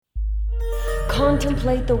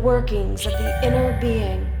contemplate the workings of the inner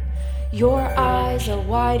being. Your eyes are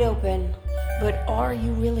wide open, but are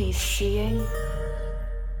you really seeing?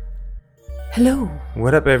 Hello.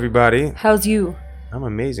 What up, everybody? How's you? I'm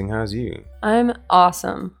amazing. How's you? I'm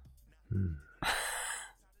awesome.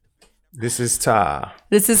 This is Ta.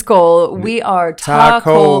 This is Cole. We are Ta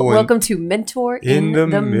Cole. Welcome to Mentor in the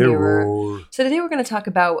Mirror. So today we're going to talk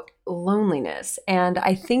about loneliness. And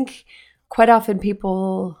I think quite often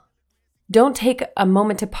people don't take a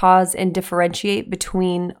moment to pause and differentiate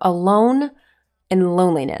between alone and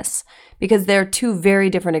loneliness, because they're two very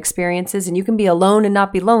different experiences, and you can be alone and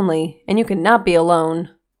not be lonely, and you can not be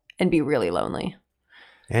alone and be really lonely.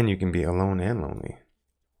 And you can be alone and lonely.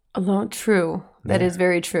 Alone, true. That is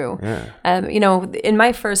very true. Yeah. In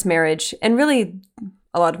my first marriage, and really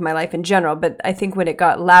a lot of my life in general, but I think when it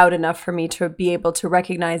got loud enough for me to be able to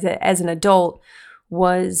recognize it as an adult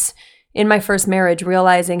was in my first marriage,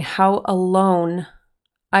 realizing how alone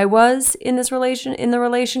I was in the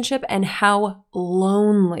relationship and how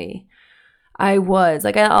lonely I was.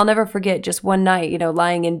 Like, I'll never forget just one night,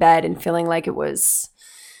 lying in bed and feeling like it was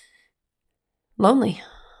lonely.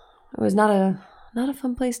 It was not a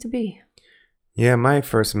fun place to be. Yeah, my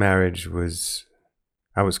first marriage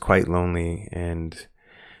I was quite lonely, and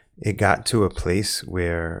it got to a place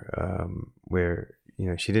where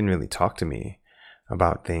she didn't really talk to me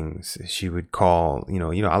about things. She would call,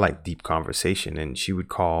 I like deep conversation, and she would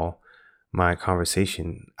call my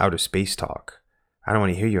conversation outer space talk. I don't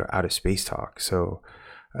want to hear your outer space talk. So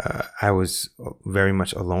I was very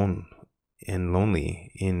much alone and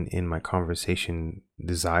lonely in my conversation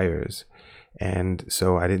desires. And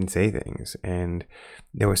so I didn't say things. And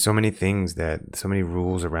there were so many things so many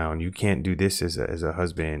rules around, you can't do this as a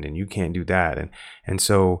husband, and you can't do that. And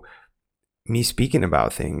so me speaking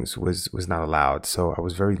about things was not allowed. So I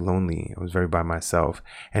was very lonely. I was very by myself.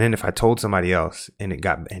 And then if I told somebody else and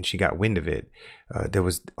she got wind of it, there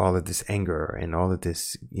was all of this anger and all of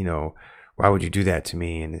this, why would you do that to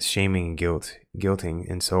me? And this shaming and guilting.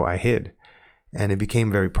 And so I hid. And it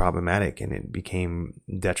became very problematic, and it became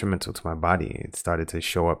detrimental to my body. It started to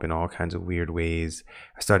show up in all kinds of weird ways.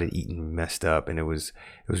 I started eating messed up, and it was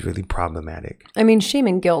really problematic. I mean, shame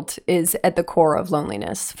and guilt is at the core of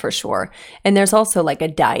loneliness, for sure. And there's also like a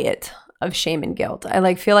diet of shame and guilt.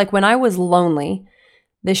 I feel like when I was lonely,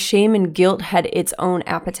 the shame and guilt had its own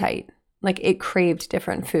appetite. Like, it craved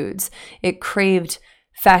different foods. It craved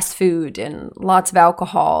fast food and lots of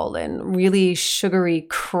alcohol and really sugary,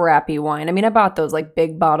 crappy wine. I mean, I bought those like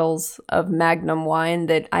big bottles of Magnum wine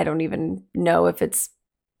that I don't even know if it's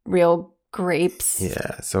real grapes.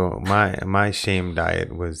 Yeah. So my shame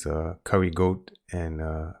diet was curry goat and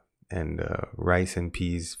rice and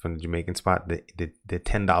peas from the Jamaican spot. The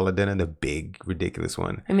 $10 dinner, the big ridiculous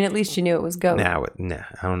one. I mean, at least you knew it was goat. Nah,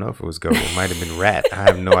 I don't know if it was goat. It might have been rat. I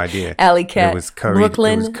have no idea. Alley cat. It was curried.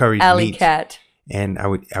 Brooklyn It was curried alley meat. cat. And I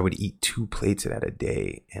would eat 2 plates of that a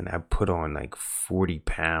day, and I put on like 40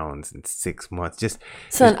 pounds in 6 months.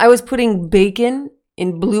 I was putting bacon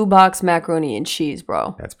in blue box macaroni and cheese,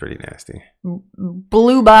 bro. That's pretty nasty.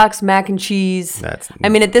 Blue box mac and cheese.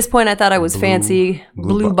 At this point, I thought I was fancy.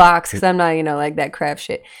 Blue box, because I'm not, like that craft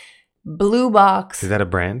shit. Blue box. Is that a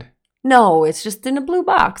brand? No, it's just in a blue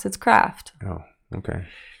box. It's craft. Oh, okay.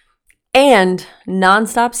 And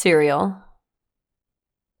nonstop cereal.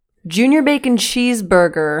 Junior bacon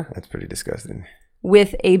cheeseburger. That's pretty disgusting.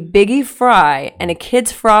 With a Biggie fry and a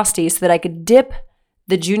Kid's Frosty so that I could dip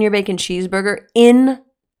the junior bacon cheeseburger in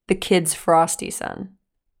the Kid's Frosty, son.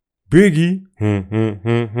 Biggie.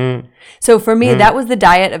 So for me, that was the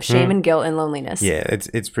diet of shame and guilt and loneliness. Yeah,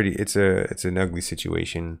 it's an ugly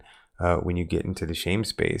situation when you get into the shame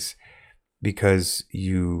space, because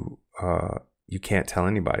you can't tell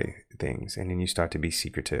anybody things, and then you start to be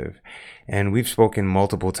secretive. And we've spoken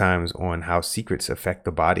multiple times on how secrets affect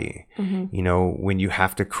the body. Mm-hmm. When you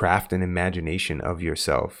have to craft an imagination of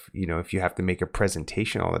yourself, if you have to make a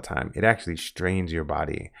presentation all the time, it actually strains your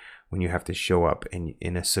body. When you have to show up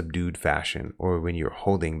in a subdued fashion, or when you're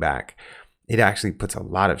holding back, it actually puts a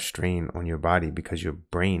lot of strain on your body, because your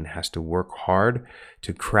brain has to work hard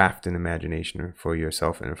to craft an imagination for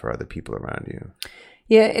yourself and for other people around you.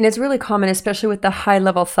 Yeah, and it's really common, especially with the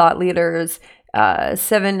high-level thought leaders,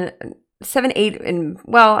 7, 8, and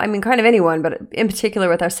kind of anyone, but in particular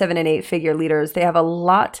with our 7 and 8 figure leaders, they have a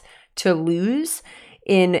lot to lose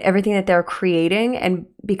in everything that they're creating. And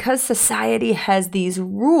because society has these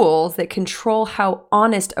rules that control how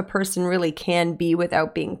honest a person really can be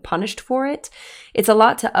without being punished for it, it's a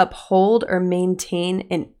lot to uphold or maintain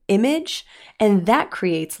an image. And that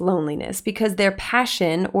creates loneliness, because their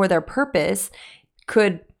passion or their purpose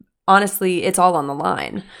could honestly, it's all on the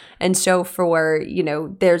line. And so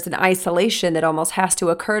there's an isolation that almost has to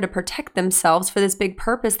occur to protect themselves for this big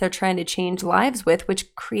purpose they're trying to change lives with,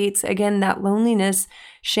 which creates, again, that loneliness,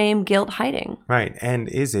 shame, guilt, hiding. Right. And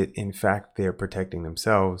is it, in fact, they're protecting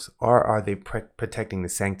themselves, or are they protecting the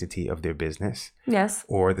sanctity of their business? Yes.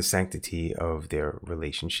 Or the sanctity of their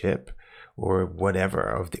relationship, or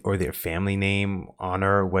whatever, or their family name,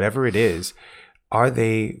 honor, whatever it is? Are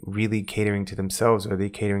they really catering to themselves, or are they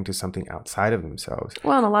catering to something outside of themselves?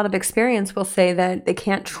 Well, and a lot of experience will say that they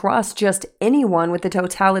can't trust just anyone with the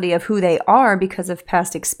totality of who they are because of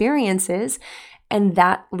past experiences. And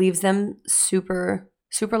that leaves them super,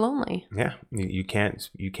 super lonely. Yeah. You can't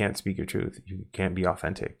speak your truth. You can't be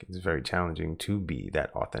authentic. It's very challenging to be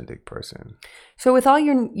that authentic person. So with all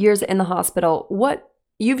your years in the hospital,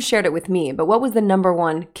 you've shared it with me, but what was the number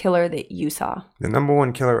one killer that you saw? The number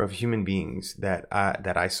one killer of human beings that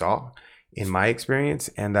I saw in my experience,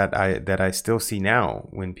 and that I still see now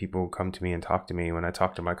when people come to me and talk to me, when I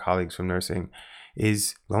talk to my colleagues from nursing,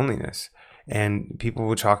 is loneliness. And people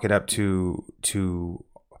will chalk it up to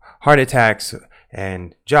heart attacks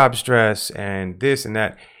and job stress and this and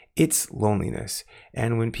that. It's loneliness.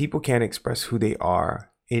 And when people can't express who they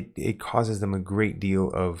are, it causes them a great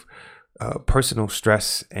deal of personal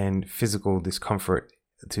stress and physical discomfort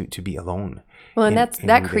to be alone. Well, and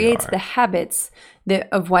that creates the habits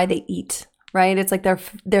of why they eat, right? It's like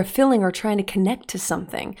they're feeling or trying to connect to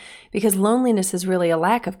something, because loneliness is really a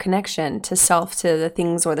lack of connection to self, to the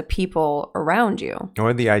things or the people around you,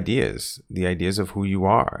 or the ideas of who you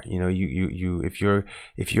are. You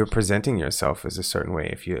if you're presenting yourself as a certain way,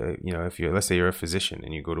 if you're, let's say you're a physician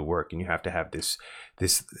and you go to work and you have to have this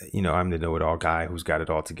I'm the know-it-all guy who's got it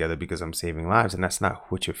all together because I'm saving lives, and that's not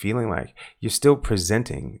what you're feeling like. You're still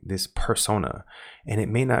presenting this persona, and it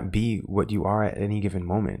may not be what you are at any given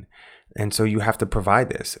moment. And so you have to provide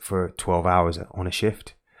this for 12 hours on a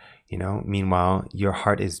shift. Meanwhile, your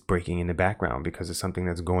heart is breaking in the background because of something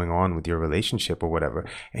that's going on with your relationship or whatever.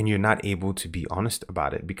 And you're not able to be honest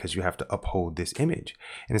about it because you have to uphold this image.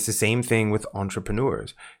 And it's the same thing with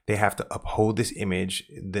entrepreneurs. They have to uphold this image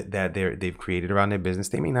that they've created around their business.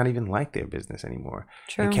 They may not even like their business anymore.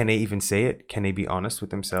 True. And can they even say it? Can they be honest with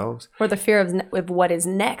themselves? Or the fear of what is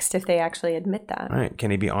next if they actually admit that. Right. Can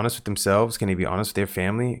they be honest with themselves? Can they be honest with their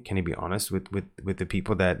family? Can they be honest with the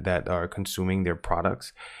people that are consuming their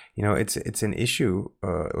products? It's an issue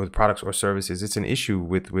with products or services. It's an issue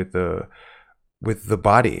with the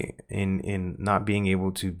body in not being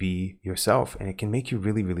able to be yourself, and it can make you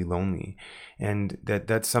really, really lonely. And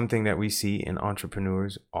that's something that we see in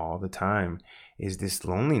entrepreneurs all the time, is this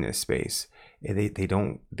loneliness space.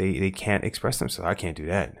 They can't express themselves. I can't do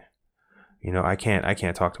that. I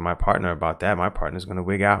can't talk to my partner about that. My partner's going to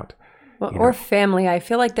wig out. Well, or family. I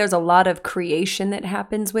feel like there's a lot of creation that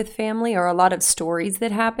happens with family, or a lot of stories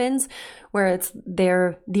that happens where it's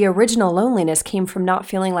the original loneliness came from not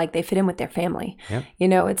feeling like they fit in with their family. Yeah.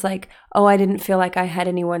 It's like, oh, I didn't feel like I had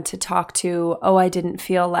anyone to talk to. Oh, I didn't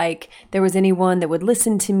feel like there was anyone that would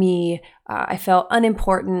listen to me. I felt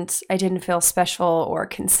unimportant. I didn't feel special or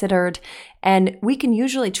considered. And we can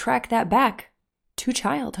usually track that back to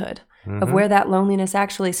childhood. Mm-hmm. Of where that loneliness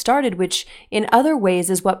actually started, which in other ways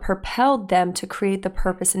is what propelled them to create the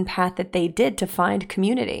purpose and path that they did, to find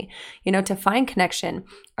community, to find connection.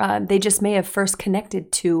 They just may have first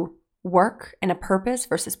connected to work and a purpose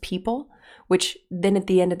versus people, which then at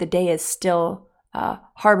the end of the day is still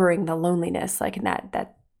harboring the loneliness, like in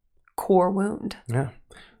that core wound. Yeah.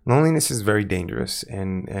 Loneliness is very dangerous.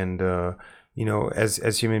 And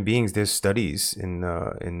as human beings, there's studies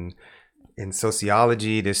in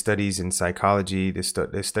sociology, there's studies in psychology,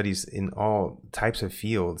 there's studies in all types of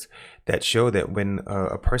fields that show that when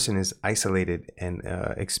a person is isolated and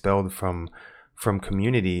expelled from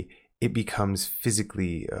community, it becomes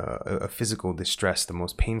physically a physical distress. The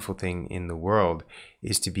most painful thing in the world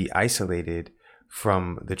is to be isolated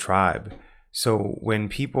from the tribe. So when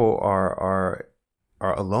people are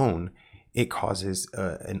alone, it causes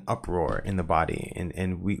an uproar in the body,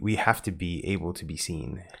 and we have to be able to be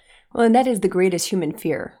seen. Well, and that is the greatest human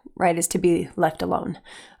fear, right, is to be left alone,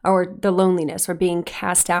 or the loneliness, or being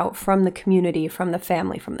cast out from the community, from the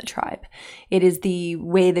family, from the tribe. It is the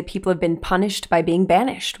way that people have been punished by being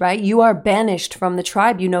banished, right? You are banished from the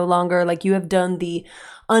tribe. You no longer, you have done the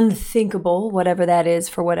unthinkable, whatever that is,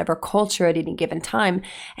 for whatever culture at any given time.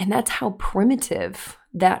 And that's how primitive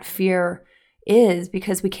that fear is,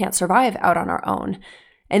 because we can't survive out on our own.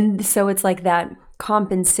 And so it's like that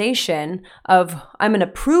compensation of, I'm going to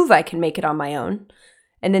prove I can make it on my own.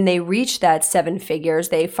 And then they reach that 7 figures.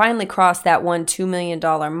 They finally cross that $2 million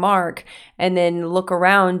mark and then look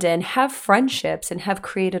around and have friendships and have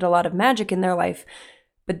created a lot of magic in their life.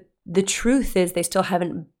 But the truth is they still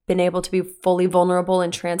haven't been able to be fully vulnerable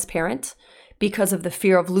and transparent because of the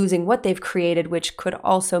fear of losing what they've created, which could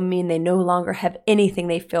also mean they no longer have anything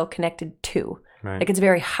they feel connected to. Right. Like it's a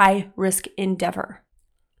very high risk endeavor.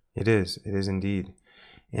 It is indeed.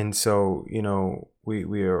 And so,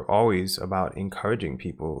 we are always about encouraging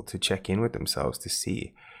people to check in with themselves to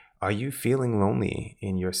see, are you feeling lonely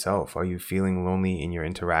in yourself? Are you feeling lonely in your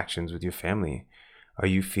interactions with your family? Are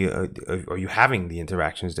you having the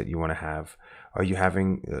interactions that you want to have? Are you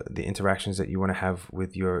having the interactions that you want to have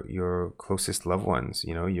with your closest loved ones,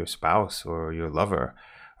 your spouse or your lover?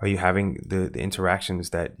 Are you having the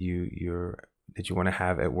interactions that you want to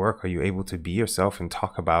have at work? Are you able to be yourself and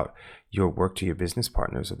talk about your work to your business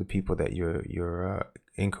partners or the people that you're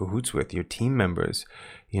in cahoots with, your team members?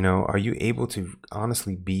 Are you able to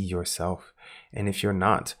honestly be yourself? And if you're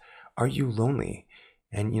not, are you lonely?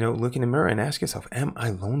 And, look in the mirror and ask yourself, am I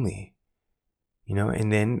lonely?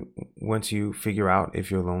 And then once you figure out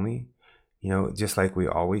if you're lonely, just like we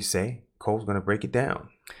always say, Cole's going to break it down.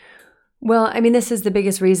 Well, I mean, this is the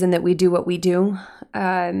biggest reason that we do what we do.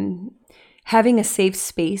 Having a safe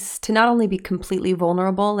space to not only be completely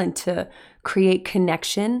vulnerable and to create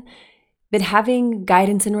connection, but having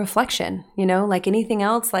guidance and reflection, like anything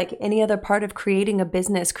else, like any other part of creating a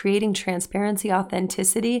business, creating transparency,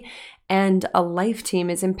 authenticity, and a life team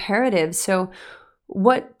is imperative. So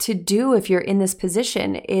what to do if you're in this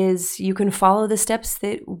position is you can follow the steps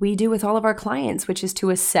that we do with all of our clients, which is to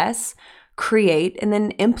assess, create, and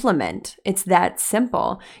then implement. It's that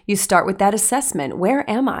simple. You start with that assessment. Where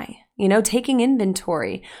am I? Taking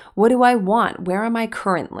inventory. What do I want? Where am I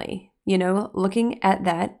currently? Looking at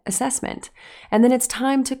that assessment. And then it's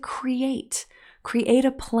time to create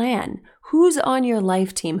a plan. Who's on your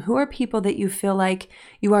life team? Who are people that you feel like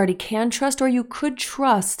you already can trust or you could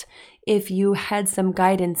trust if you had some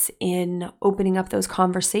guidance in opening up those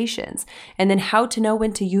conversations? And then how to know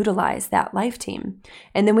when to utilize that life team.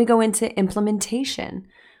 And then we go into implementation,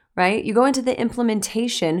 right? You go into the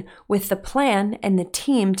implementation with the plan and the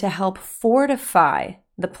team to help fortify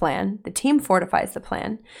the plan. The team fortifies the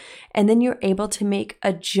plan. And then you're able to make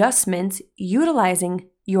adjustments utilizing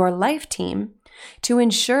your life team to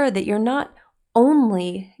ensure that you're not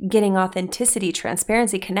only getting authenticity,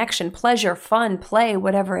 transparency, connection, pleasure, fun, play,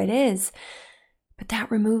 whatever it is, but that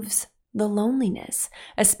removes the loneliness,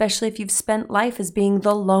 especially if you've spent life as being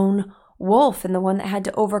the lone wolf and the one that had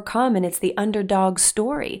to overcome, and it's the underdog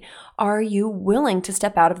story. Are you willing to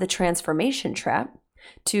step out of the transformation trap,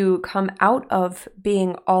 to come out of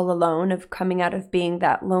being all alone, of coming out of being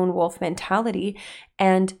that lone wolf mentality,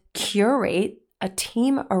 and curate a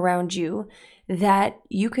team around you that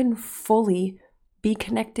you can fully be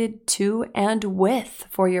connected to and with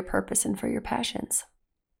for your purpose and for your passions?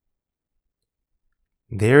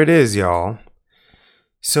 There it is, y'all.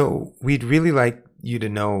 So we'd really like you to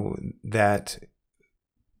know that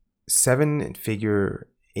 7-figure,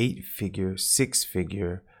 8-figure,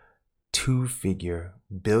 6-figure, 2-figure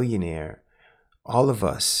billionaire, all of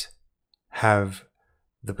us have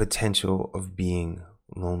the potential of being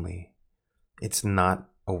lonely. It's not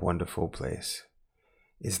a wonderful place.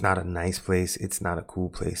 It's not a nice place. It's not a cool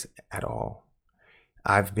place at all.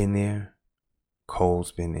 I've been there.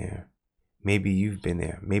 Cole's been there. Maybe you've been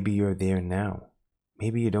there. Maybe you're there now.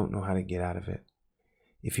 Maybe you don't know how to get out of it.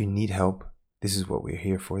 If you need help, this is what we're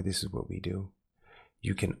here for. This is what we do.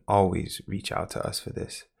 You can always reach out to us for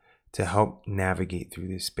this, to help navigate through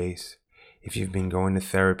this space. If you've been going to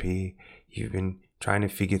therapy, you've been trying to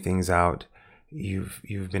figure things out, you've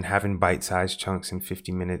been having bite-sized chunks in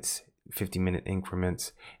 50-minute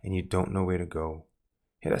increments, and you don't know where to go,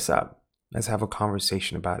 hit us up. Let's have a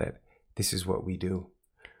conversation about it. This is what we do.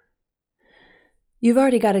 You've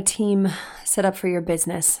already got a team set up for your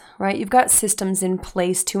business, right? You've got systems in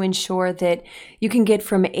place to ensure that you can get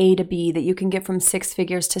from A to B, that you can get from 6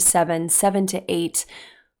 figures to 7 to 8.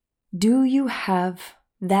 Do you have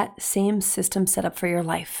that same system set up for your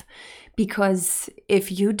life? Because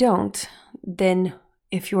if you don't, then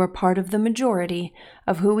if you're part of the majority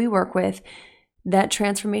of who we work with, that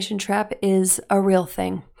transformation trap is a real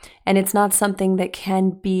thing. And it's not something that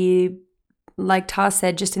can be, like Toss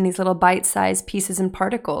said, just in these little bite-sized pieces and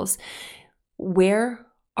particles. Where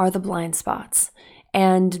are the blind spots?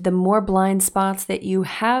 And the more blind spots that you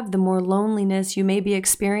have, the more loneliness you may be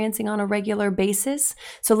experiencing on a regular basis.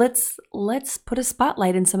 So let's put a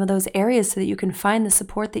spotlight in some of those areas so that you can find the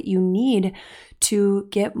support that you need to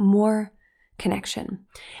get more connection.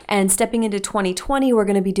 And stepping into 2020, we're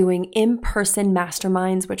going to be doing in-person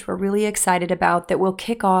masterminds, which we're really excited about, that will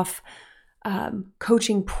kick off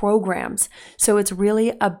coaching programs. So it's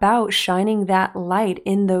really about shining that light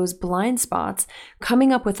in those blind spots,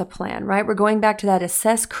 coming up with a plan, right? We're going back to that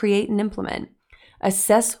assess, create, and implement.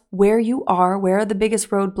 Assess where you are, where are the biggest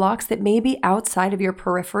roadblocks that may be outside of your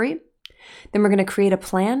periphery. Then we're going to create a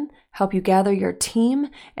plan, help you gather your team,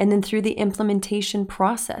 and then through the implementation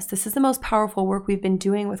process. This is the most powerful work we've been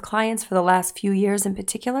doing with clients for the last few years in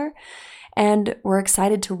particular, and we're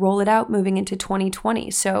excited to roll it out moving into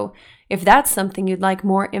 2020. So if that's something you'd like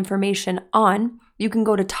more information on, you can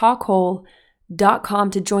go to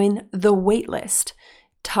talkhole.com to join the waitlist.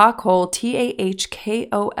 Talkhole,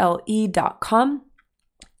 TAHKOLE.com.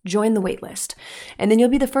 Join the waitlist. And then you'll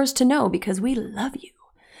be the first to know because we love you.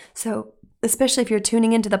 So especially if you're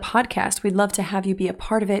tuning into the podcast, we'd love to have you be a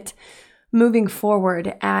part of it moving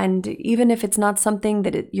forward. And even if it's not something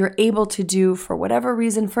that you're able to do for whatever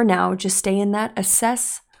reason for now, just stay in that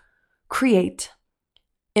assess, create,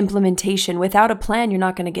 implementation. Without a plan, you're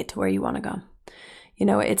not going to get to where you want to go. You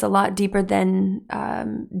know, it's a lot deeper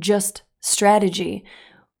than just strategy.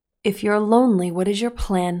 If you're lonely, what is your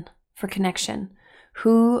plan for connection?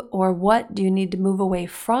 Who or what do you need to move away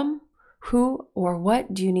from? Who or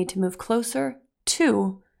what do you need to move closer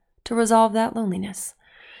to resolve that loneliness?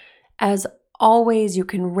 As always, you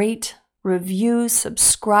can rate, review,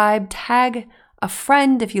 subscribe, tag a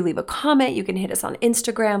friend. If you leave a comment, you can hit us on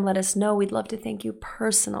Instagram. Let us know. We'd love to thank you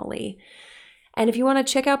personally. And if you want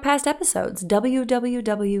to check out past episodes,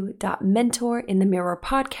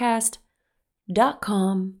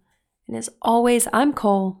 www.mentorinthemirrorpodcast.com. And as always, I'm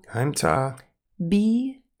Cole. I'm Ta.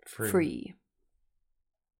 Be free.